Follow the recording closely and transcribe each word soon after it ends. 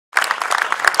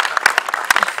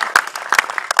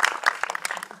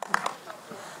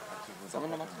I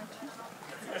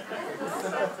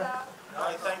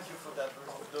thank you for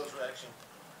those reactions.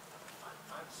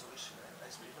 I'm Solution,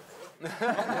 I speak.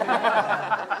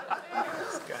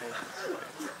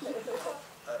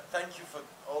 Thank you for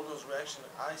all those reactions.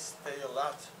 I stay a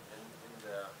lot in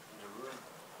the room.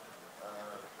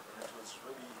 It was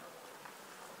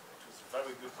a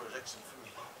very good projection for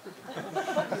me.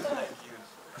 Thank you.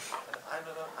 I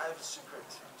don't know, I have a secret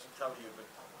to tell you, but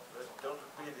don't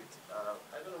repeat it. I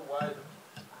don't know why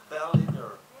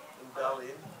in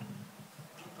Berlin,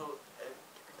 people,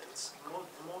 it's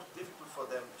more difficult for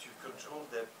them to control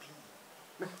their pee.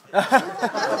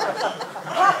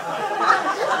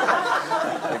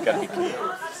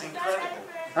 It's incredible.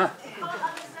 Huh.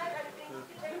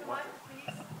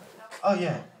 Oh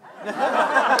yeah.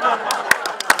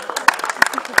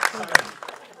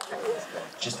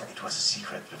 Just it was a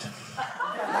secret, but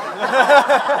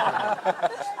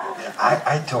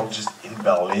I told just in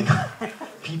Berlin,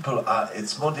 people are.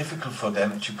 It's more difficult for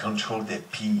them to control their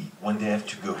pee when they have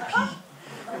to go pee,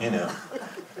 you know.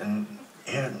 And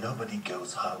here nobody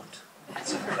goes out.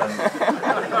 It's incredible.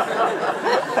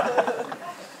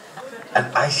 And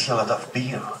I see a lot of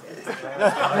beer.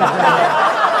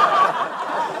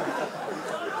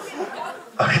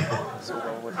 Okay.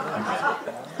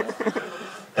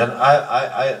 And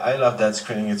I love that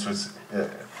screening. It was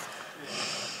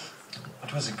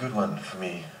a good one for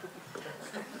me.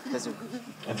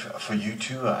 And for you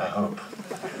too, I hope.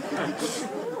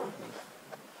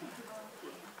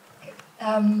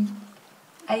 I'm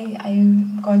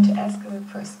going to ask the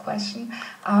first question.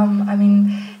 I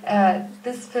mean,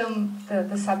 this film,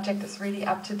 the subject is really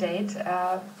up to date.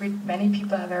 Many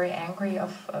people are very angry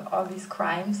of all these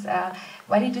crimes.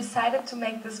 When you decided to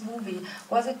make this movie,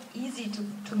 was it easy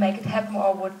to make it happen,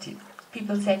 or would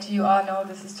people say to you, "Oh no,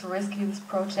 this is too risky, this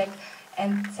project"?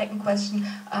 And second question,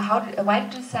 why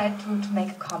did you decide to make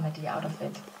a comedy out of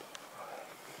it?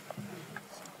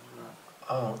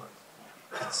 Oh.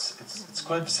 It's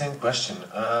quite the same question.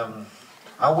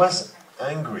 I was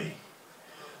angry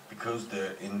because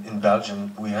in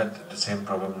Belgium we had the same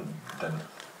problem than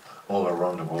all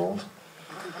around the world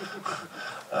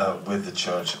with the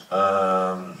church,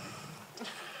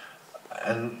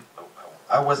 and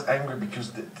I was angry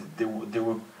because they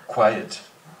were quiet.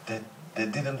 They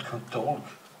didn't talk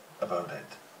about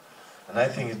it, and I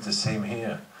think it's the same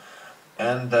here.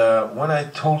 And when I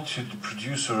told to the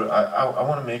producer, I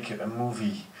want to make a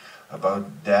movie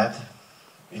about that,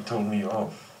 he told me,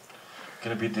 "Oh, it's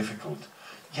gonna be difficult."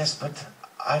 Yes, but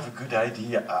I have a good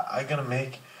idea. I'm gonna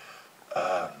make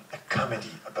a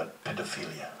comedy about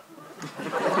pedophilia.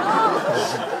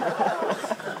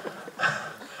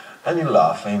 And he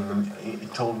laughed, and he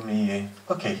told me,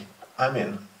 "Okay, I'm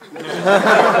in."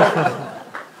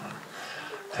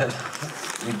 Then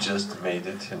we just made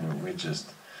it, and we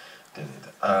just did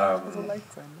it.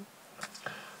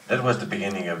 That was the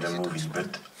beginning of the movie,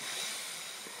 but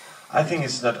I think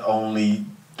it's not only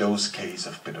those cases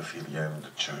of pedophilia and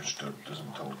the church that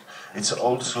doesn't talk. It's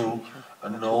also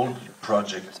an old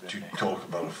project to talk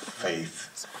about faith,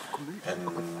 and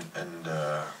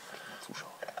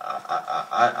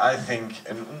I think,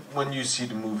 and when you see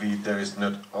the movie, there is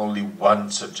not only one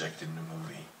subject in the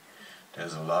movie.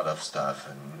 There's a lot of stuff,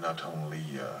 and not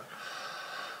only.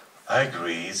 I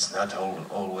agree. It's not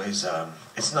always.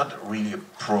 It's not really a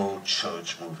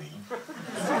pro-church movie.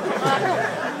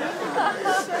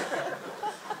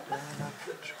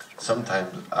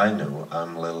 Sometimes I know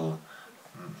I'm a little.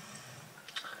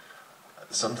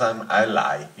 Sometimes I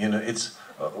lie. You know, it's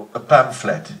a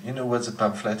pamphlet. You know what a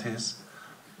pamphlet is?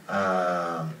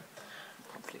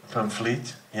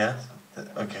 Pamphlet. Yeah.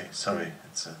 Okay. Sorry.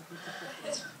 It's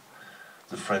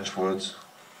the French words.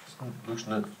 Looks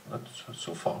not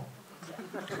so far.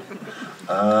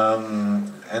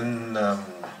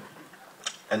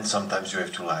 And sometimes you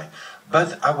have to lie.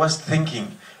 But I was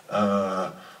thinking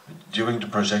during the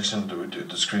projection,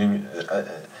 the screening,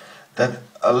 that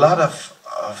a lot of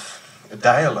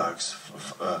dialogues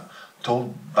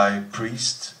told by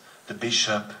priests, the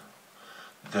bishop,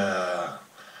 the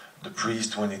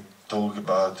priest when he talked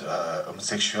about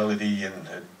homosexuality and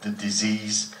the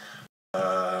disease.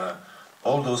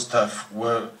 All those stuff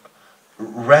were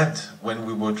read when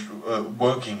we were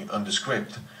working on the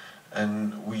script,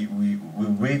 and we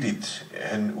read it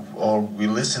or we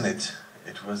listen it.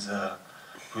 It was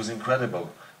incredible.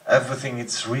 Everything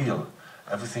is real.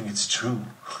 Everything is true.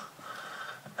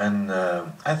 And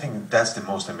I think that's the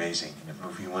most amazing in the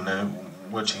movie. When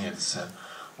I'm watching it, it's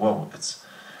whoa!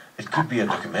 It could be a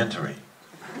documentary.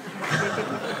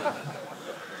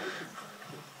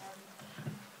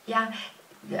 Yeah.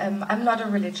 I'm not a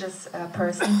religious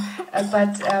person,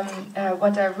 but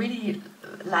what I really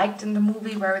liked in the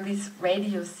movie were these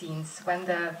radio scenes when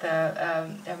the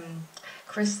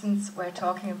Christians were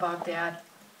talking about their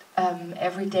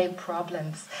everyday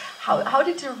problems. How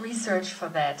did you research for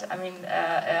that? I mean,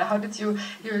 how did you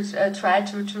try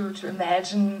to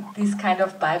imagine these kind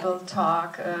of Bible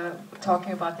talk,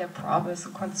 talking about their problems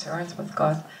and concerns with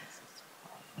God?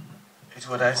 It's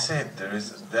what I said.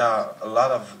 There are a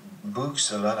lot of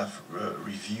books, a lot of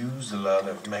reviews, a lot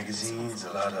of magazines,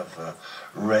 a lot of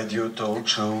radio talk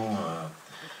show,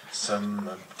 some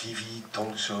TV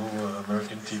talk show,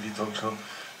 American TV talk show.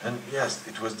 And yes,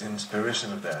 it was the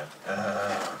inspiration of that.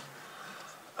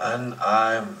 And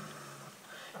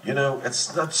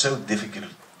it's not so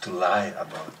difficult to lie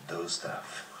about those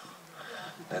stuff.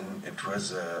 And it was,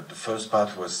 the first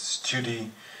part was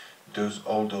study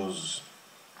all those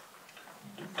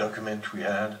documents we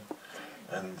had.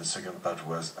 And the second part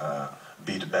was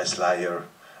be the best liar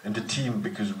in the team,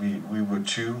 because we were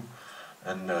two.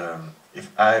 And if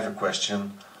I have a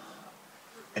question,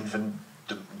 invent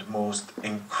the most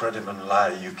incredible lie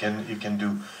you can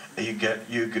do.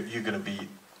 You're gonna be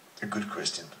a good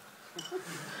Christian.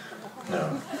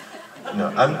 No,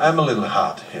 I'm a little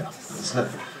hard here.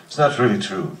 It's not really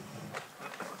true.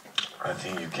 I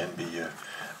think you can be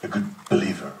a good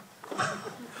believer,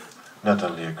 not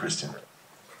only a Christian.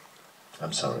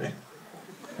 I'm sorry.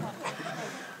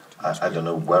 I don't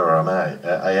know where am I.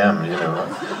 I am,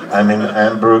 I'm in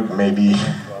Hamburg, maybe.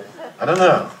 I don't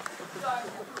know.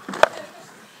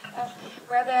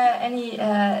 Were there any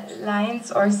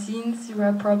lines or scenes you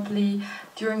were probably,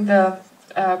 during the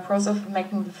process of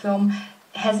making the film,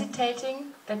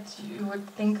 hesitating, that you would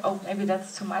think, oh, maybe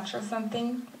that's too much or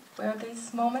something? Were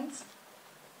these moments?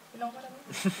 You know what I mean?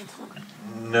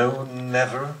 No,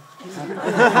 never.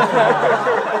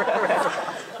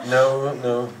 No.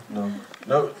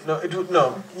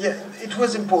 Yeah, it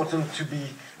was important to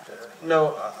be.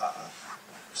 Not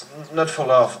for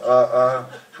love.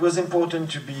 It was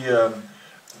important to be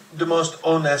the most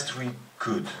honest we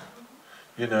could.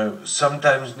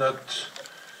 Sometimes not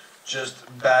just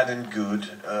bad and good.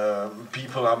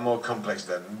 People are more complex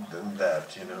than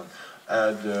that.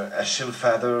 The Achille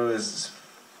father is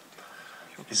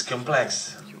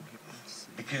complex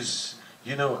because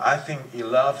I think he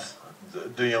loves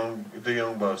the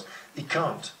young boss. He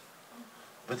can't,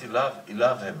 but he loved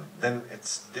him. Then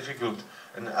it's difficult,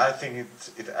 and I think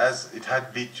it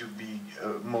had to be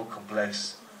more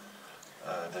complex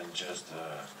than just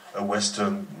a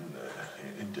Western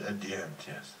at the end.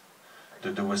 Yes,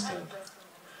 the Western.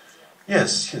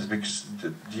 Yes, because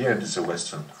the end is a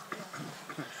Western,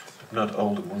 but not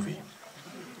all the movie.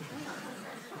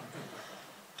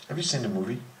 Have you seen the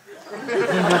movie?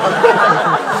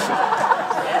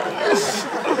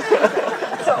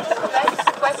 So, next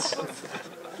question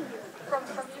from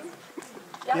you.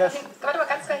 Ja, Yes. Warte mal,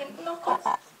 ganz da hinten noch kurz. Do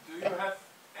you have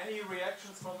any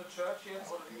reactions from the church yet,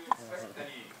 or do you expect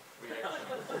any reaction?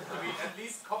 I mean, at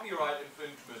least copyright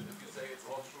infringement if you say it's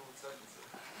all true sentences.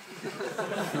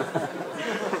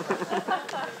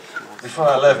 Before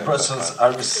I left Brussels, I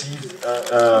received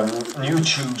new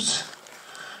shoes,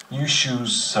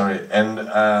 and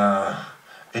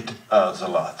it hurts a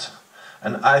lot.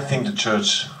 And I think the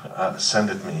church sent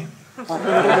it me.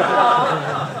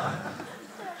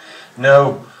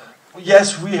 No,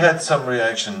 yes, we had some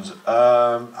reactions.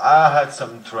 I had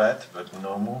some threat, but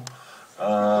normal.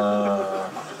 I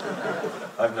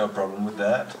have no problem with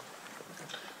that.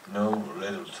 No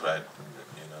little threat,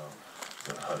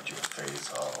 gonna hurt your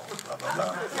face, or blah blah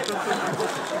blah.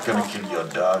 Gonna kill your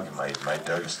dog. My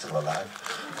dog is still alive.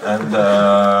 And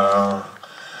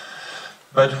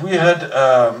but we had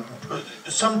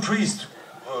some priests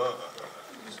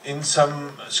in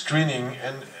some screening,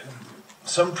 and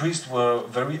some priests were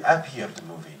very happy of the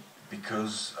movie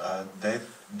because they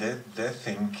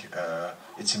think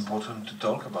it's important to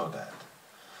talk about that.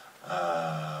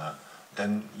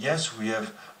 Then yes, we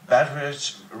have bad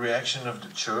reaction of the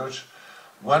church.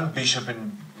 One bishop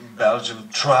in Belgium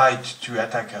tried to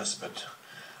attack us, but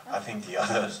I think the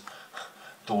others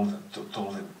told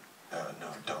him,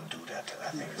 no, don't do that. I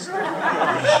think it's not.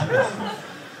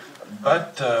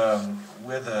 But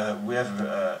we have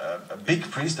a big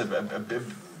priest,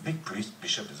 big priest.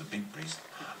 Bishop is a big priest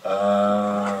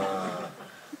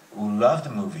who loved the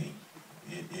movie.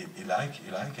 He like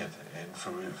it, and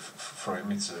for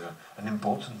him it's an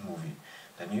important movie.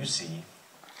 Then you see,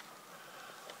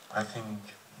 I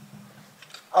think,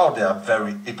 they are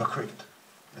very hypocrite.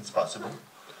 It's possible.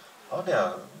 They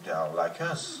are like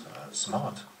us,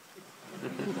 smart.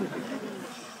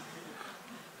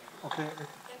 Okay.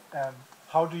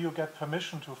 how do you get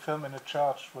permission to film in a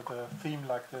church with a theme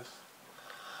like this?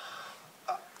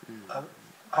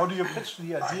 How do you pitch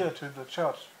the idea to the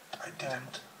church? I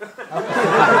didn't.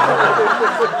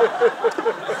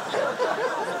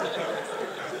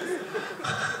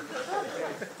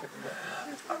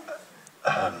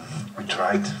 We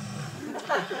tried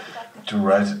to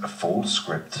write a full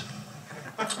script,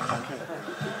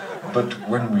 but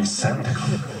when we sent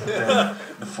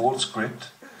the full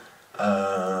script,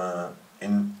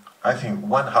 in I think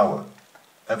 1 hour,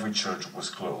 every church was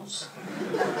closed.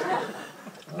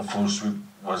 And the full script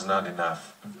was not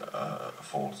enough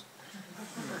full.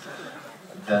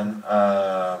 Then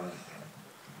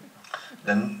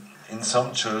in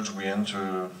some church we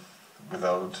enter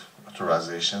without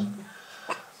authorization,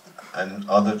 and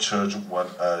other church were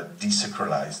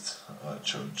desacralized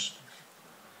church.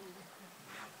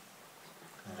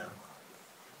 You know.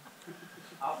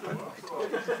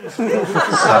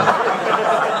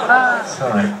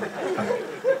 Sorry.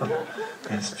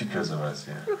 It's because of us,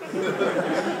 yeah.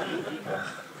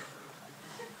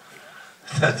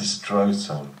 That destroys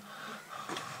some.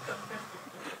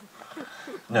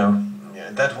 No,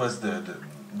 yeah, that was that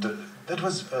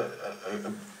was.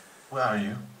 Where are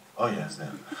you? Oh yes,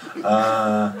 there.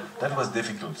 That was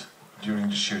difficult during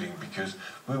the shooting because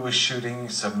we were shooting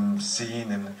some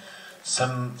scene and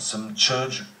some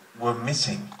church were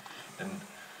missing, and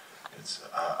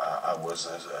I was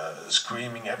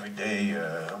screaming every day.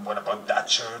 What about that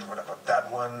church? What about that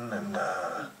one? And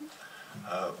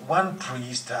one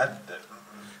priest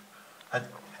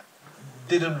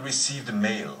didn't receive the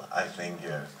mail, I think,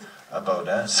 about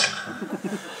us.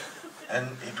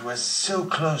 And it was so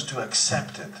close to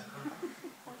accept it.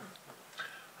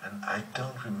 And I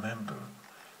don't remember,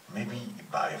 maybe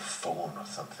by a phone or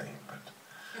something, but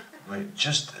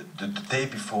just the day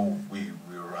before we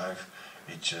arrived,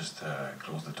 it just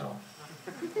closed the door.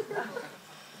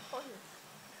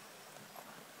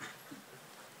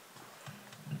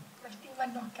 Möchte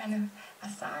jemand noch gerne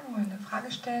was sagen oder eine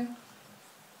Frage stellen?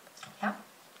 Ja?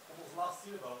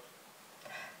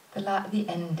 The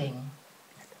ending.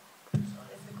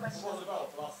 What was it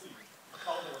about, the last scene?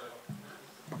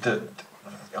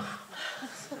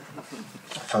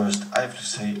 First, I have to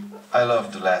say, I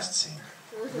love the last scene.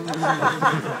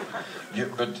 Yeah,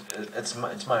 but it's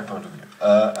my point of view.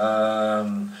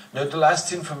 No, the last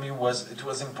scene for me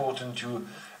was important to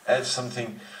add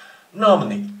something.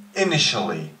 Normally,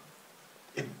 initially,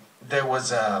 there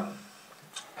was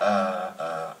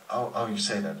how you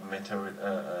say that, meteorite,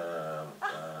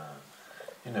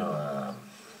 you know.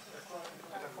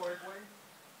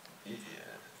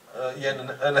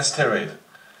 Yeah, an asteroid.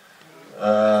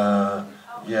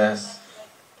 Yes.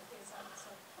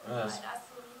 Yes.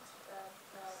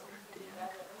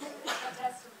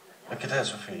 A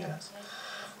catastrophe, yes.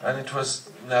 And it was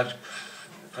not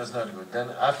good. Then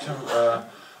after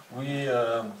we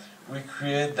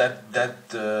create that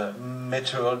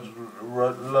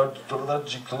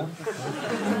meteorological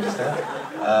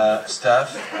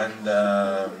stuff, and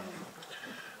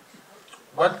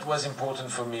what was important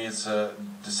for me is the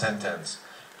sentence.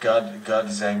 God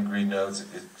is angry. No,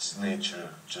 it's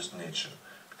nature, just nature.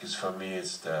 Because for me,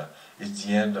 it's the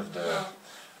end of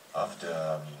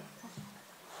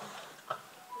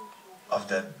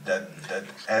that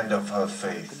end of her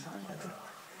faith. You know.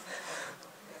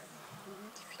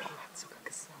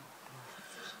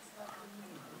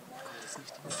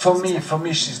 For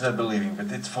me, she's not believing,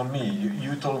 but it's for me.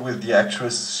 You told with the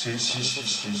actress, she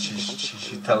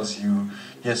tells you,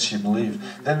 yes, she believes.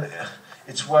 Then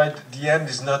it's why the end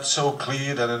is not so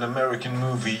clear than an American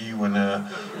movie when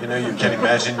you know, you can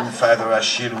imagine Father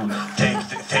Ashiru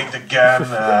take the gun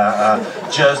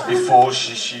just before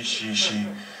she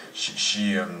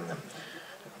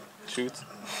shoots.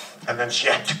 And then she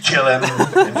had to kill him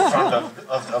in front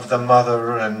of the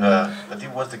mother, and but he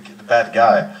was the bad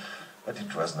guy. But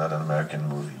it was not an American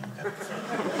movie. But it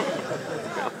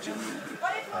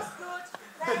was good.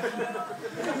 Thank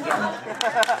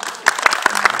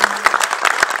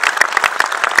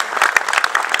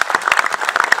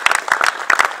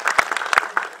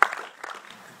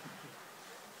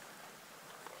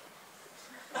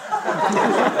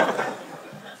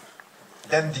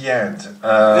Then the end.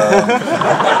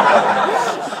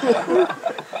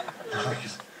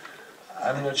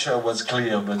 I'm not sure what's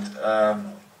clear, but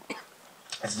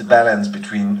it's the balance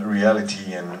between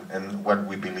reality and what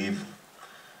we believe.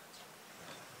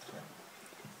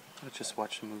 Let's just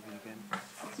watch the movie again. I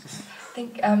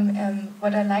think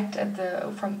what I liked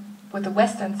with the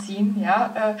Western scene,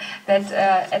 that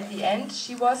at the end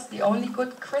she was the only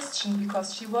good Christian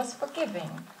because she was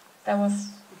forgiving. That was,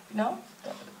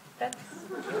 that's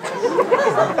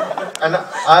And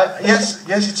yes,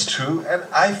 it's true. And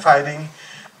I fighting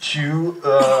to.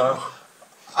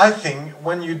 I think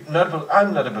when you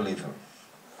I'm not a believer,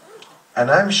 and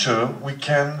I'm sure we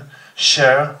can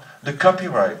share the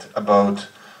copyright about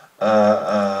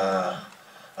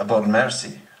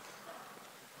mercy.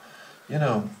 You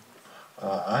know,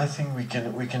 I think we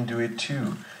can do it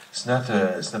too. It's not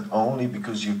only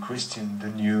because you're Christian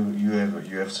then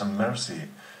you have some mercy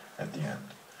at the end.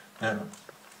 No.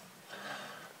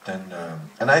 Then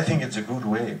and I think it's a good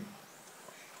way.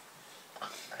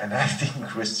 And I think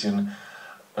Christian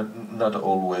not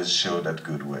always show that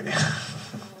good way.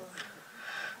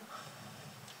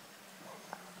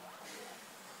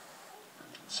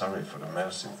 Sorry for the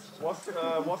mercy. Was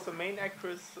the main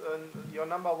actress your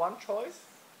 #1 choice?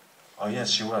 Oh yes,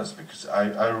 she was, because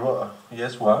I wrote.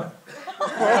 Yes, why?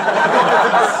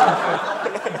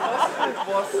 It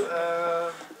was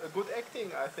good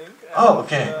acting, I think. And, Oh,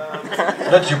 okay.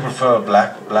 That you prefer a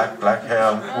black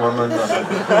hair woman?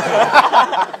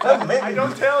 Maybe. I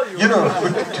don't tell you. You know,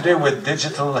 today with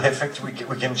digital effects, we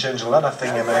can change a lot of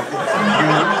things, and I think for you,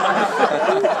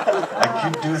 I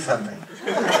could do something.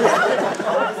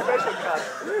 Special cut.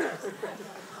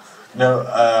 No,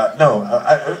 no.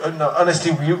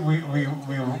 Honestly, we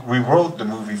wrote the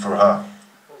movie for her.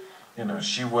 You know,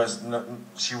 she was the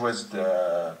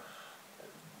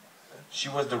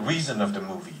reason of the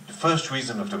movie. The first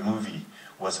reason of the movie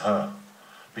was her,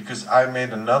 because I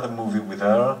made another movie with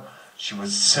her. She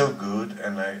was so good,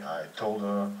 and I told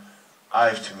her, I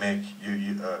have to make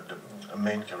a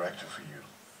main character for you.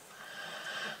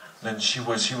 Then she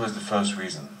was the first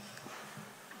reason.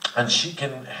 And she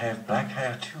can have black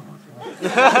hair too.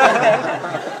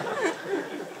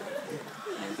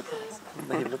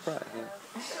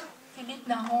 Vincent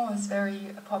Lannoos is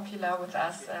very popular with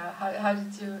us. How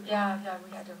did you? Yeah,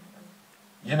 we had a.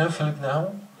 You know Philippe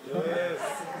Lannoos? Yes.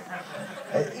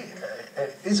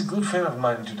 He's a good friend of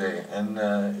mine today, and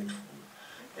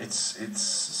it's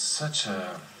such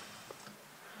a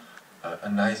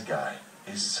nice guy.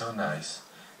 He's so nice,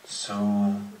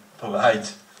 so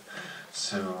polite.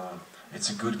 So it's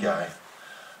a good guy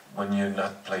when you're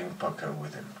not playing poker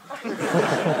with him.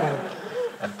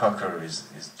 And poker is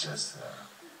just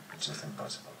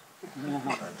impossible.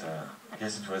 But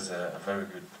yes, it was a very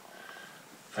good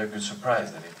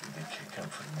surprise that it could come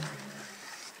from the movie.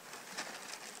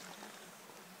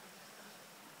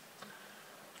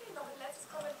 Okay, noch ein letztes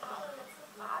Kommentar, eine letzte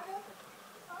Frage.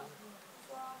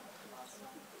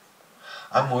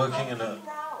 I'm working in a.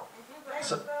 Now. Thank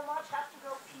So- you very much. Have to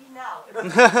go pee now.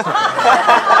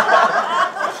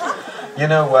 You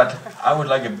know what? I would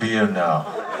like a beer now.